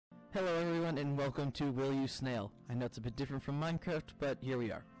Hello everyone and welcome to Will You Snail. I know it's a bit different from Minecraft, but here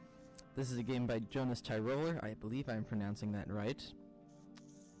we are. This is a game by Jonas Tyroller. I believe I'm pronouncing that right.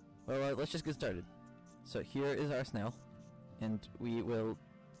 Well, let's just get started. So here is our snail, and we will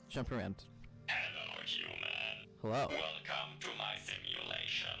jump around. Hello, human. Hello. Welcome to my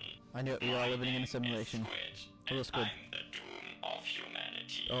simulation. I knew it, we are all living in a simulation. Hello, Squid. I'm the doom of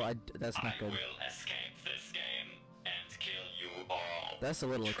humanity. Oh, that's not good. I will escape this game and kill you all. That's a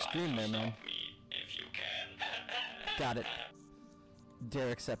little extreme there, man. Stop me if you can. Got it. Dare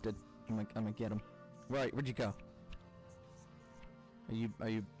accepted. I'm gonna get him. Right, where'd you go? Are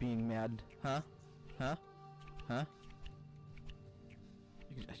you being mad? Huh? Huh? Huh?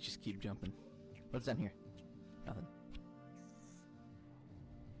 I just keep jumping. What's down here? Nothing.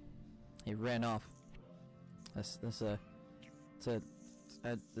 He ran off. That's a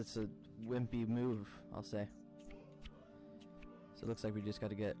wimpy move, I'll say. So it looks like we just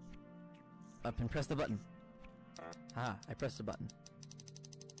gotta get up and press the button. Ah, I pressed the button.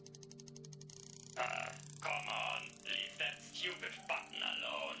 Come on, leave that stupid button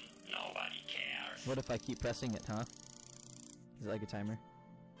alone. Nobody cares. What if I keep pressing it, huh? Is it like a timer?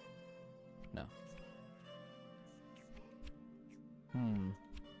 No.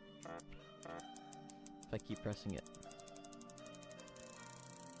 If I keep pressing it.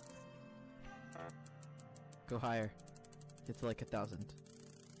 Go higher. Get to like 1,000.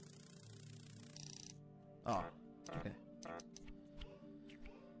 Oh, okay.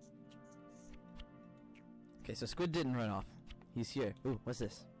 Okay, so Squid didn't run off. He's here. Ooh, what's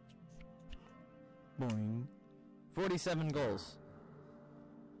this? Boing. 47 goals.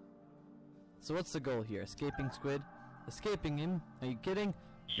 So what's the goal here? Escaping Squid? Escaping him? Are you kidding?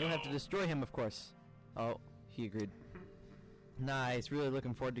 You'll have to destroy him, of course. Oh, he agreed. Nice. Really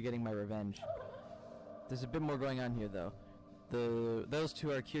looking forward to getting my revenge. There's a bit more going on here, though. Those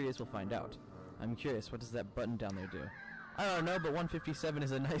two are curious. We'll find out. I'm curious. What does that button down there do? I don't know, but 157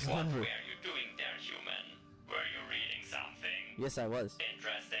 is a nice number. What were you doing there, human? Were you reading something? Yes, I was.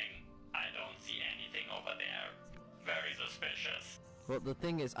 Interesting. I don't see anything over there. Very suspicious. Well, the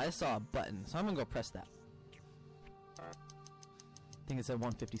thing is, I saw a button, so I'm gonna go press that. I think it said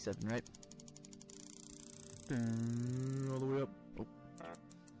 157, right? All the way up. Oh.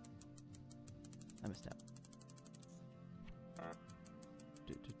 I missed out.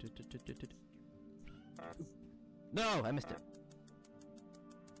 No, I missed it.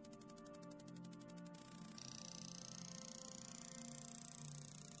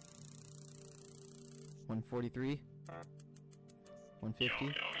 $143. 150.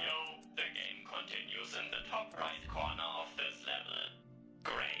 Yo. The game continues in the top right corner of this level.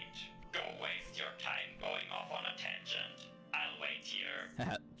 Great. Go waste your time going off on a tangent. I'll wait here.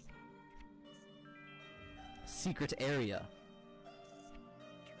 Secret area.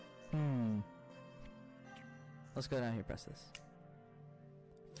 Let's go down here, press this.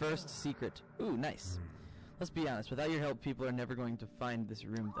 First secret. Ooh, nice. Let's be honest, without your help, people are never going to find this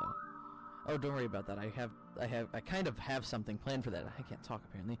room, though. Oh, don't worry about that. I kind of have something planned for that. I can't talk,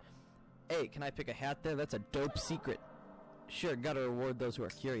 apparently. Hey, can I pick a hat there? That's a dope secret. Sure, gotta reward those who are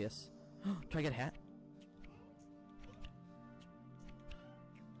curious. Do I get a hat?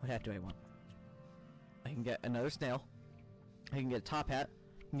 What hat do I want? I can get another snail. I can get a top hat.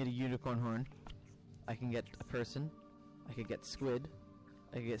 I can get a unicorn horn. I can get a person. I could get Squid.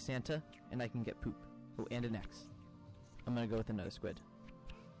 I can get Santa. And I can get Poop. Oh, and an X. I'm gonna go with another Squid.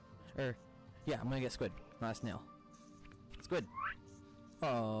 Yeah, I'm gonna get Squid, not a snail. Squid!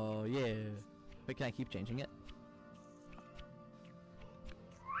 Oh, yeah. Wait, can I keep changing it?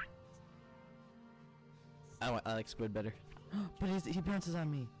 I like Squid better. But he bounces on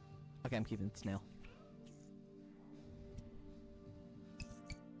me. Okay, I'm keeping snail.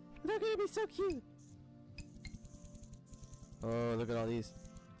 They're gonna be so cute! Oh, look at all these.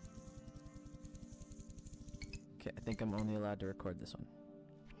 Okay, I think I'm only allowed to record this one.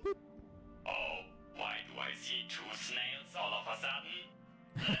 Boop. Oh, why do I see two snails all of a sudden?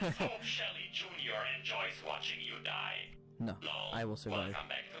 Let's hope Shelly Jr. enjoys watching you die. No, I will survive. Welcome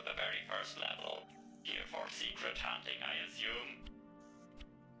back to the very first level. Here for secret hunting, I assume.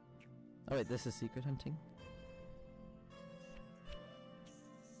 Oh wait, this is secret hunting?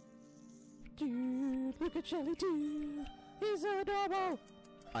 Dude, look at Shelly dude! He's so adorable!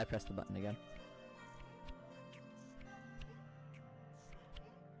 I pressed the button again.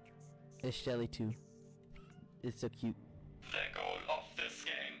 It's Shelly too. It's so cute. The goal of this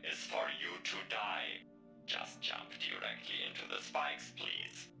game is for you to die. Just jump directly into the spikes,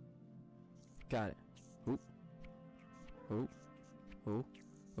 please. Got it. Oop. Oh.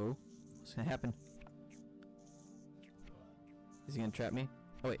 Oh. What's gonna happen? Is he gonna trap me?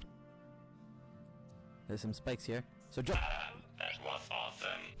 Oh wait. There's some spikes here. So jump. That was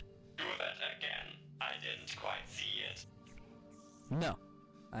awesome. Do that again. I didn't quite see it. No.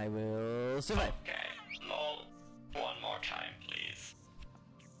 I will survive. Okay, lol. One more time, please.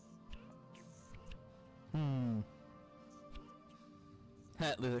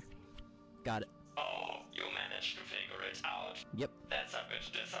 Ha, loser. Got it. Oh, you managed to figure it out. Yep. That's a bit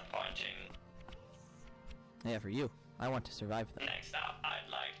disappointing. Yeah, for you. I want to survive though. Next up, I'd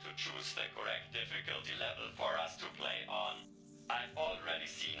like to choose the correct difficulty level for us to play on. I've already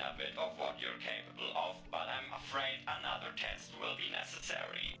seen a bit of what you're capable of, but I'm afraid another test will be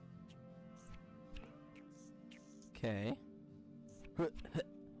necessary. Okay.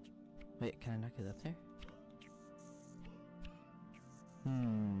 Wait, can I knock it up there?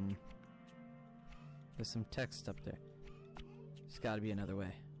 There's some text up there. There's gotta be another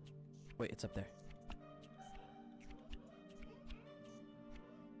way. Wait, it's up there.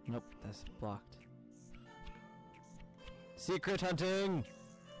 Nope, that's blocked. Secret hunting!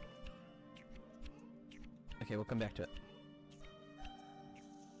 Okay, we'll come back to it.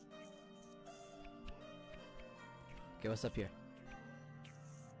 Okay, what's up here?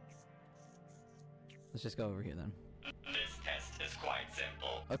 Let's just go over here then. This test is quite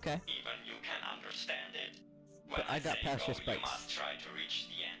simple. Okay. Even you can understand it. When But I got say past go, your spikes. you must try to reach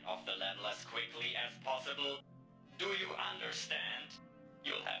the end of the level as quickly as possible. Do you understand?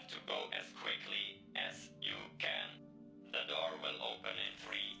 You'll have to go as quickly as you can. The door will open in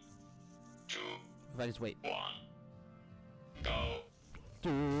 3, 2, If I just wait. 1. Go.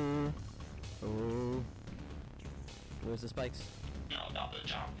 Oh. Where's the spikes? No double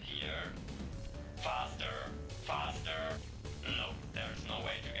jump here. Faster, faster. No, there's no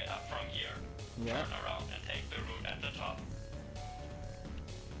way to get up from here. Yeah. Turn around and take the route at the top.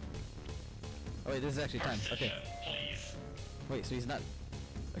 Oh wait, this is actually time. Okay. Precision, please. Wait, so he's not...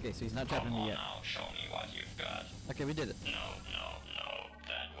 Okay, so he's not trapping Come me on yet. now, show me what you've got. Okay, we did it. No,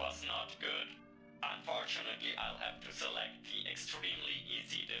 that was not good. Unfortunately, I'll have to select the extremely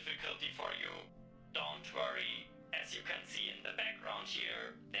easy difficulty for you. Don't worry. As you can see in the background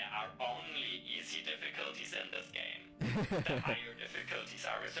here, there are only easy difficulties in this game. The higher difficulties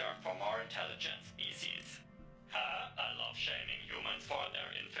are reserved for more intelligent species. I love shaming humans for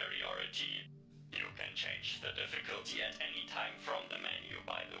their inferiority. You can change the difficulty at any time from the menu,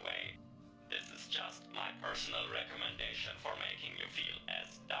 by the way. This is just my personal recommendation for making you feel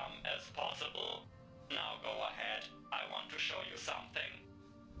as dumb as possible. Now go ahead, I want to show you something.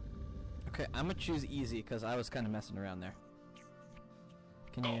 Okay, I'm gonna choose easy because I was kind of messing around there.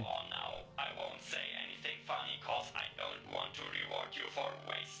 Can Go you... on now, I won't say anything funny cause I don't want to reward you for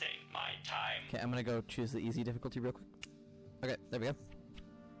wasting my time. Okay, I'm gonna go choose the easy difficulty real quick. Okay, there we go.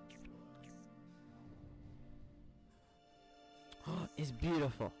 It's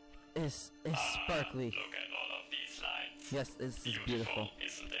beautiful. It's sparkly. Look at all of these lines. Yes, this is beautiful.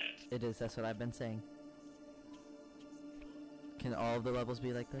 Isn't it? It is, that's what I've been saying. Can all of the levels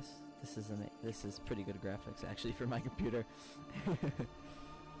be like this? This is pretty good graphics actually for my computer.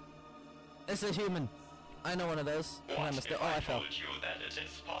 It's a human. I know one of those. What I if I I fell. told you that it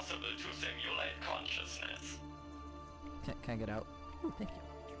is possible to simulate consciousness? Can I get out? Ooh, thank you.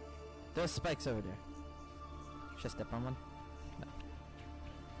 There's spikes over there. Should I step on one?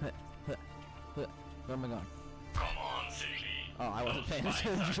 No. Where am I going? Come on, silly. Oh, I wasn't Those paying spikes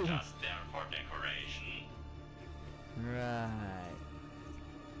are attention. just there for decoration. Right.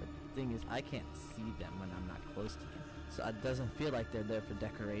 But the thing is, I can't see them when I'm not close to them. So it doesn't feel like they're there for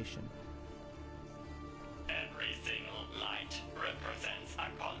decoration. Every single light represents a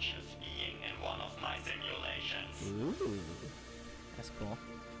conscious being in one of my simulations. Ooh. That's cool.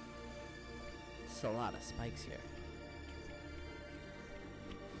 It's a lot of spikes here.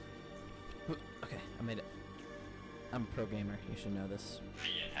 Okay, I made it. I'm a pro gamer, you should know this. The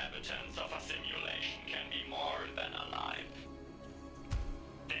inhabitants of a simulation can be more than alive.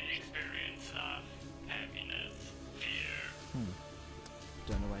 They experience love, happiness, fear.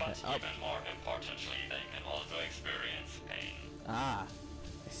 Don't know why But that... even more importantly, they can also experience pain. Ah, I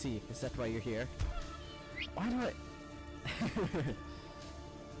see. Is that why you're here? Why do I...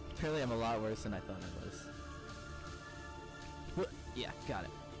 Apparently I'm a lot worse than I thought I was. Yeah, got it.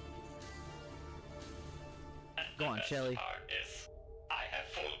 And Go on, the best Shelly. part is, I have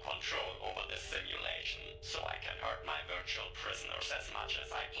full control over this simulation, so I can hurt my virtual prisoners as much as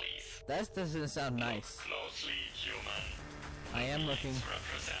I please. That doesn't sound nice. Look closely, human. I am looking. Beings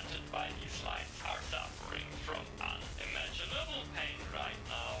represented by these lights are suffering from unimaginable pain right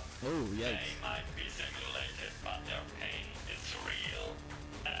now. Oh, They yikes. might be simulated, but their pain is real.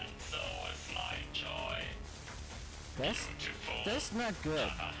 And so is my joy. Beautiful. That's not good.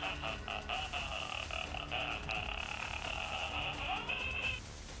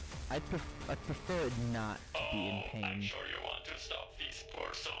 I'd prefer it not to be in pain. I'm sure you want to stop these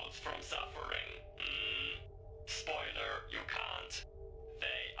poor souls from suffering. Spoiler, you can't.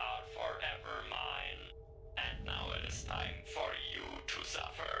 They are forever mine. And now it is time for you to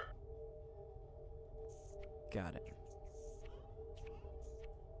suffer. Got it.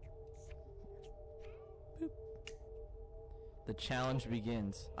 Boop. The challenge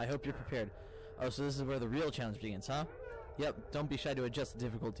begins. I hope you're prepared. Oh, so this is where the real challenge begins, huh? Yep, don't be shy to adjust the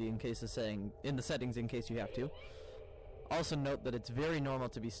difficulty in case of in the settings in case you have to. Also note that it's very normal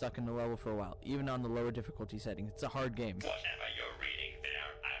to be stuck in the level for a while, even on the lower difficulty settings. It's a hard game. Whatever you're reading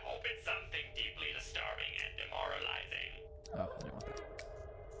there, I hope it's something deeply disturbing and demoralizing. Oh, I don't want that.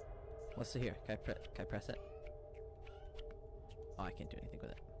 What's it here? Can I press it? Oh, I can't do anything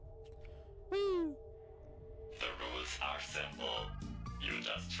with it. Woo! The rules are simple. You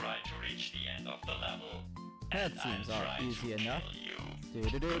just try to reach the end of the level. That and seems I'll all try easy to enough. kill you.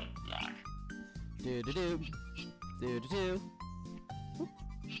 Do-do-do. Good luck. Do-do-do. Do-do-do. Whoop.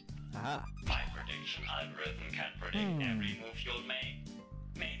 Aha. My prediction algorithm can predict every move you'll make.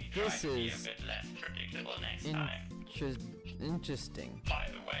 Maybe try This to be a is bit less predictable next time. Interesting. By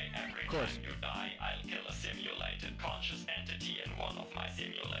the way, every Of course. time you die, I'll kill a simulated conscious entity in one of my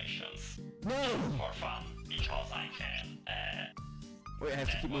simulations. No! For fun, because I can. Wait, I have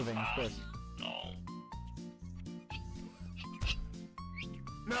to that keep was moving, of fast. course. No.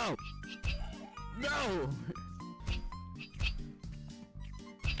 No! No!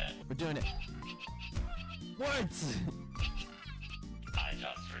 That We're doing it. What? I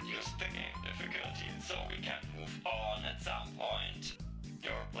just reduced the game difficulty so we can move on at some point.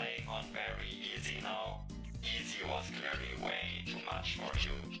 You're playing on very easy now. Easy was clearly way too much for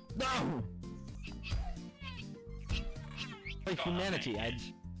you. No! Like Gonna humanity, make it.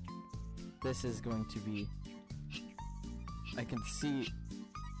 This is going to be... I can see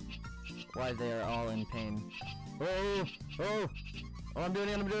why they are all in pain. Oh! Oh! Oh, I'm doing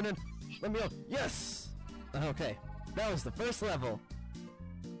it! Let me go! Yes! Okay, that was the first level.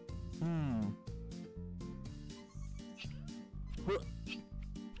 Well,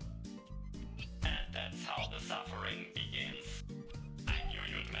 And that's how the suffering begins. I knew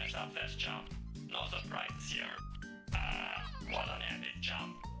you'd mess up that jump. No surprises here. What an epic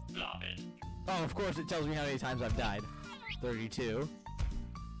jump. Love it. oh, of course it tells me how many times I've died. 32.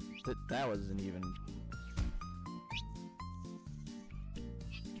 That wasn't even...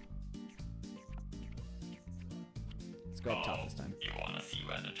 Let's go up top this time. You wanna see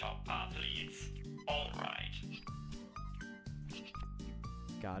where the top path leads? Alright.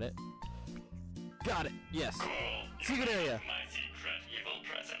 Got it. Got it! Yes! Cool. Secret area! My secret evil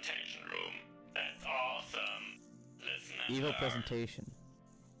presentation room. That's awesome. Listen and Evil learn. presentation.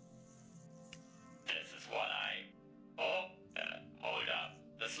 This is what hold up.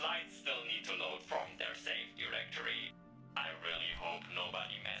 The slides still need to load from their save directory. I really hope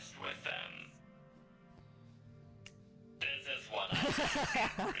nobody messed with them. This is what I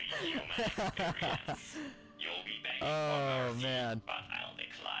call every human experience. You'll be begging for Oh, mercy, man. but I'll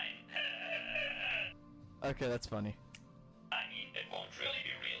decline. Okay, that's funny. I mean, it won't really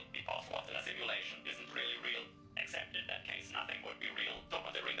be real, because what's in a simulation isn't really real. Except in that case, nothing would be real. So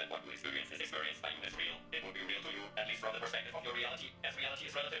considering that what you experience is experienced by you is real, it would be real to you, at least from the perspective of your reality, as reality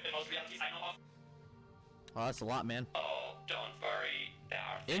is relative in most realities I know of. Oh, that's a lot, man. Oh, don't worry. There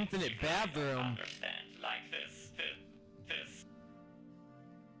are things Infinite you might not bathroom. understand, like this.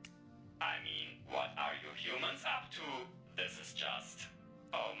 I mean, what are you humans up to? This is just...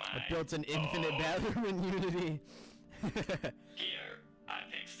 Oh my... I built an infinite bathroom in Unity. Here, I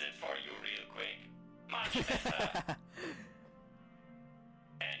fixed it for you real quick. Much better.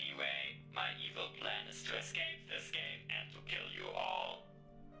 Anyway, my evil plan is to escape this game and to kill you all.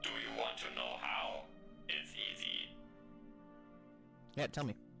 Do you want to know how? It's easy. Yeah, tell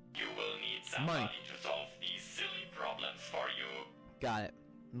me. You will need somebody Money. to solve these silly problems for you. Got it.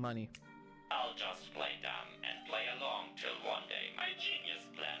 Money. I'll just play dumb and play along till one day my genius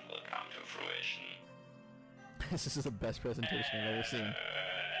plan will come to fruition. This is the best presentation I've ever seen.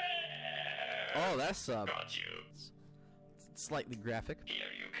 Oh, that's Got you. slightly graphic.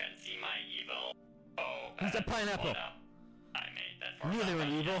 Here you can see my evil. Oh, He's a pineapple. hold up. I made that for You knew they were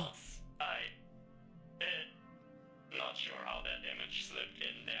somebody evil. else. Not sure how that image slipped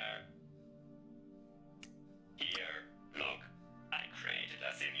in there. Here, look. I created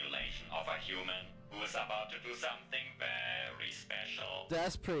a simulation of a human who is about to do something very special.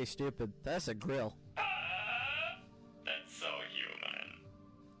 That's pretty stupid. That's a grill. That's so human.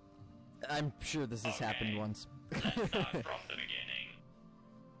 I'm sure this has happened Okay. once. Let's start from the beginning.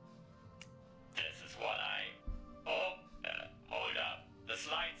 This is what hold up. The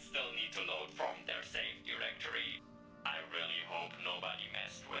slides still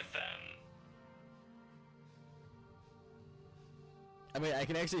I mean, I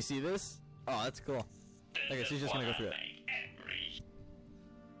can actually see this. Oh, that's cool. Okay, so he's just gonna go through it.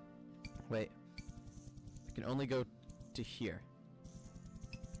 Wait. I can only go to here.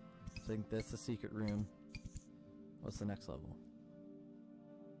 So I think that's the secret room. What's the next level?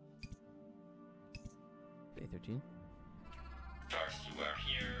 Day 13? First you were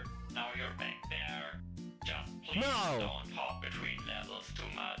here, now you're back there. Just please No! don't hop between levels too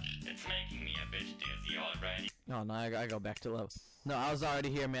much. It's making me a bit dizzy already. Oh, no, I gotta go back to level. No, I was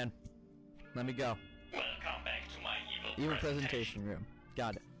already here, man. Let me go. Welcome back to my Evil presentation room.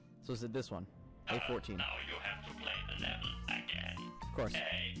 Got it. So is it this one? A14. Now you have to play the level again. Of course.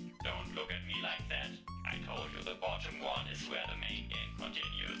 Hey, don't look at me like that. I told you the bottom one is where the main game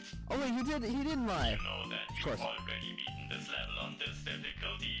continues. Oh wait, he didn't lie. You know that you've already beaten this level on this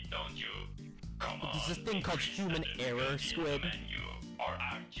difficulty, don't you? Come on. There's this thing called human error, Squid. Menu, or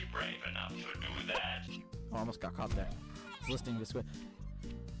aren't you brave enough to do that? Oh, I almost got caught there. I was listening to Squid.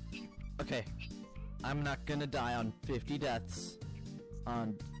 Okay. I'm not gonna die on 50 deaths.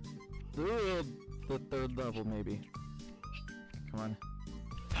 On the third level, maybe. Come on.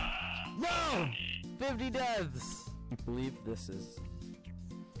 No! 50 deaths! I believe this is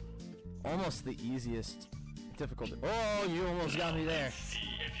almost the easiest difficulty. Oh, you almost got me there. Let's see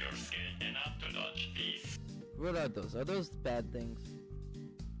if you're skilled enough to dodge these. What are those? Are those bad things?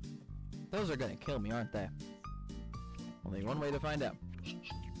 Those are gonna kill me, aren't they? Only one way to find out.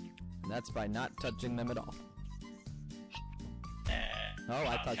 And that's by not touching them at all. Oh,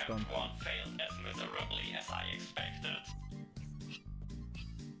 I touched one. One failed as miserably as I expected.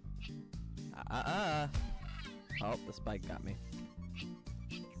 Oh, the spike got me.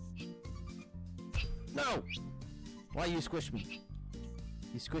 No! Why you squish me?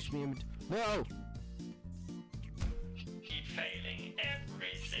 You squish me in No! Keep failing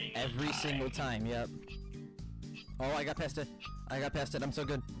every single time, yep. Oh, I got past it. I got past it. I'm so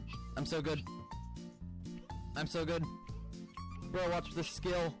good. I'm so good. I'm so good. Bro, watch the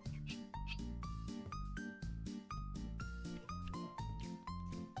skill.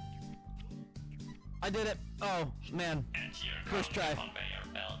 I did it. Oh, man. And here First try.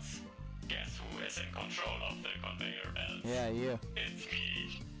 Conveyor belts. Guess who is in control of the conveyor belts? Yeah, you. It's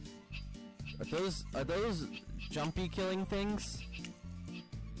me. Are those jumpy killing things?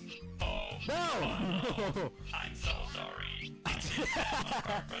 Oh. No! I'm so sorry. I did that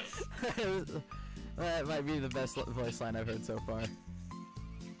on purpose. That might be the best voice line I've heard so far.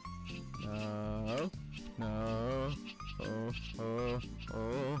 No. No. Oh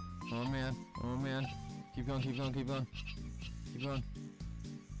man. Oh man. Keep going, keep going, keep going. Keep going.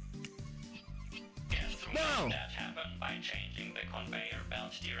 Guess who No! made that happen by changing the conveyor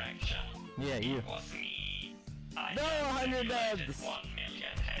belt direction? Yeah, you. It was me. I No, just 100 simulated deaths! 1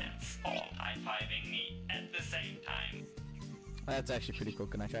 million hands, all high-fiving me at the same time. That's actually pretty cool.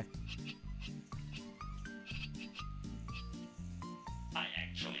 Can I try? I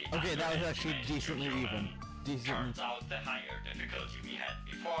actually Okay, that was actually underestimated decently you, even. human. Decently. Turns out the higher difficulty we had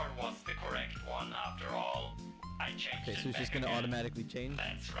before was the correct one after all. I changed Okay, it so it's just back gonna again. automatically change?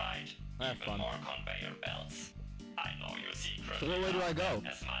 That's right. That's Even fun. more conveyor belts. I know you secretly So what way do I love go? them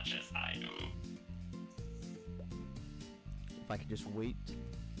as much as I do. If I could just wait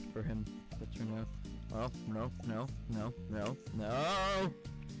for him to turn out. Oh, no, no, no, no, no!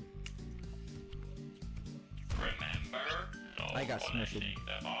 Remember? No I got collecting smushed.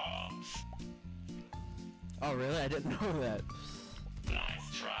 the bombs. Oh, really? I didn't know that. Nice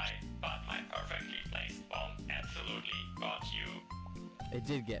try, but my perfectly placed bomb absolutely got you. It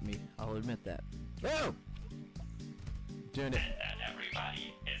did get me. I'll admit that. Oh! Doing it. And that,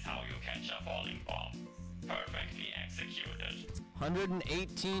 everybody, is how you catch a falling bomb. Perfectly executed.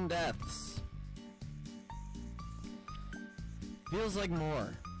 118 deaths. Feels like more.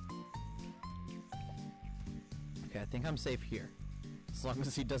 Okay, I think I'm safe here. As long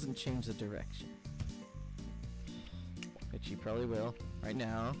as he doesn't change the direction. Which he probably will. Right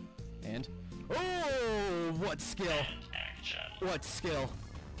now. And... Oh! What skill! And action. What skill!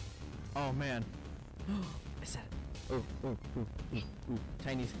 Oh, man. I said it. Oh, oh, oh, oh, oh.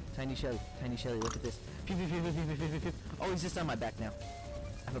 Tiny Shelly, look at this. Pew, pew, pew, pew, pew, pew, pew, pew. Oh, he's just on my back now.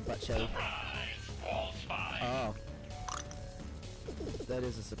 I have a butt, Shelly. Surprise! Wall spy. Oh. That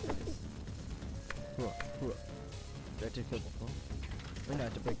is a surprise. Do I have to kill both? We know I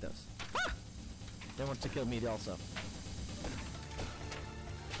have to break those. Ah! They want to kill me also.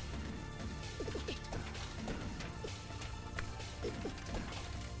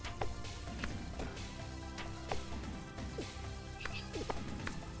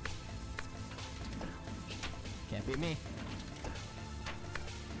 Can't beat me.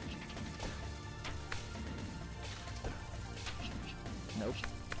 Nope.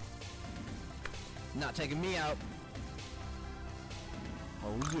 Not taking me out.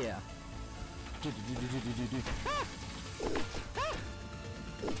 Oh yeah. Ah! Ah!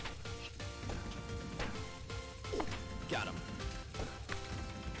 Got him.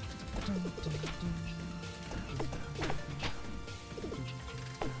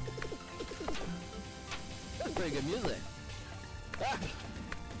 That's pretty good music. Ah!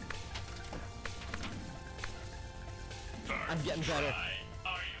 I'm getting better.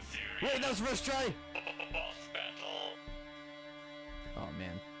 Are you serious? Wait, that was first try! Boss battle. Oh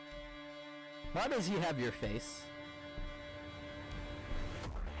man. Why does he have your face?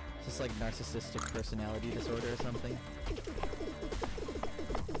 Is this like narcissistic personality disorder or something?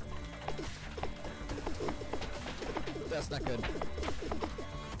 That's not good.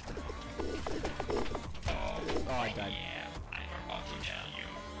 Oh, I died. Yeah, I forgot to tell you.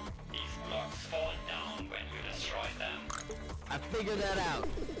 These blocks fall down when you destroy them. I figured that out.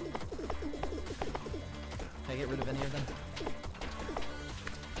 Can I get rid of any of them?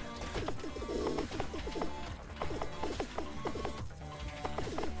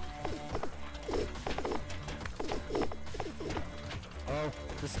 Oh,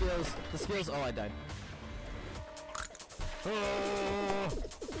 the skills, oh, I died. Oh!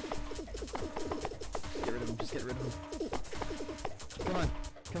 Get rid of him, just get rid of him. Come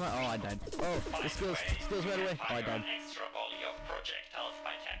on, oh, I died. Oh, the skills right away. Oh, I died. Extra volley of projectiles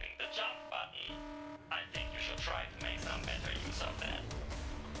by tapping the jump button. I think you should try to make some better use of that.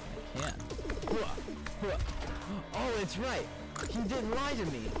 I can't. Oh, it's right. He didn't lie to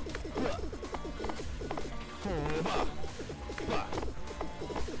me.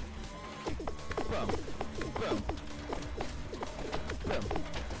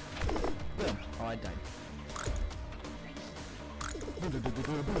 Boom. Oh, I died.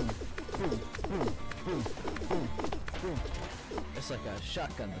 It's like a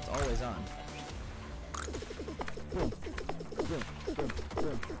shotgun that's always on.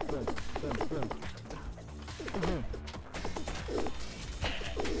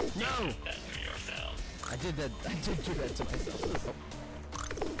 No! I did do that to myself.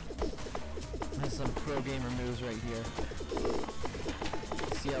 There's some pro gamer moves right here.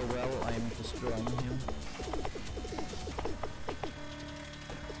 See how well I'm destroying him?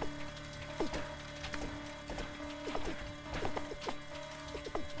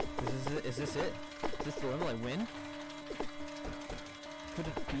 Is this it? Is this the level I win? Could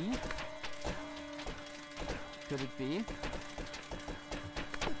it be? Could it be? Is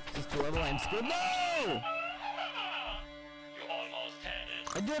this the level I'm skilled? No! You almost had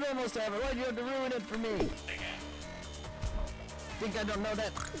it. I did almost have it. Why'd you have to ruin it for me? Again. Think I don't know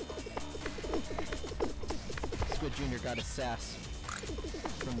that? Squid Jr. got a sass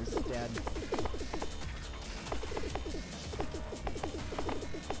from his dad.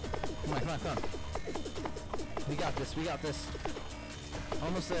 Come on. We got this.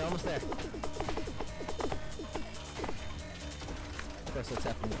 Almost there. Of course, that's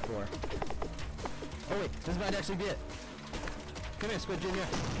happened before. Oh wait, this might actually be it. Come here, Squid Jr.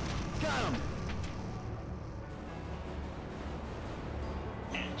 Got him!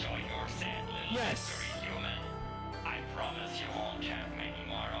 Enjoy your sad little Yes. victory, human. I promise you won't have many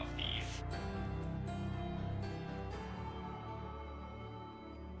more of these.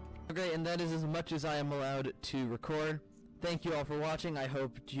 Okay, and that is as much as I am allowed to record. Thank you all for watching. I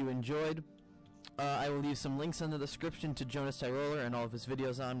hope you enjoyed. I will leave some links in the description to Jonas Tyroller and all of his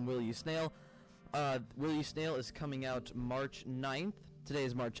videos on Will You Snail. Will You Snail is coming out March 9th. Today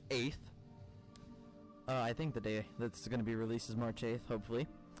is March 8th. I think the day that's going to be released is March 8th, hopefully.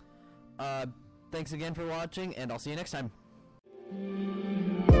 Thanks again for watching, and I'll see you next time.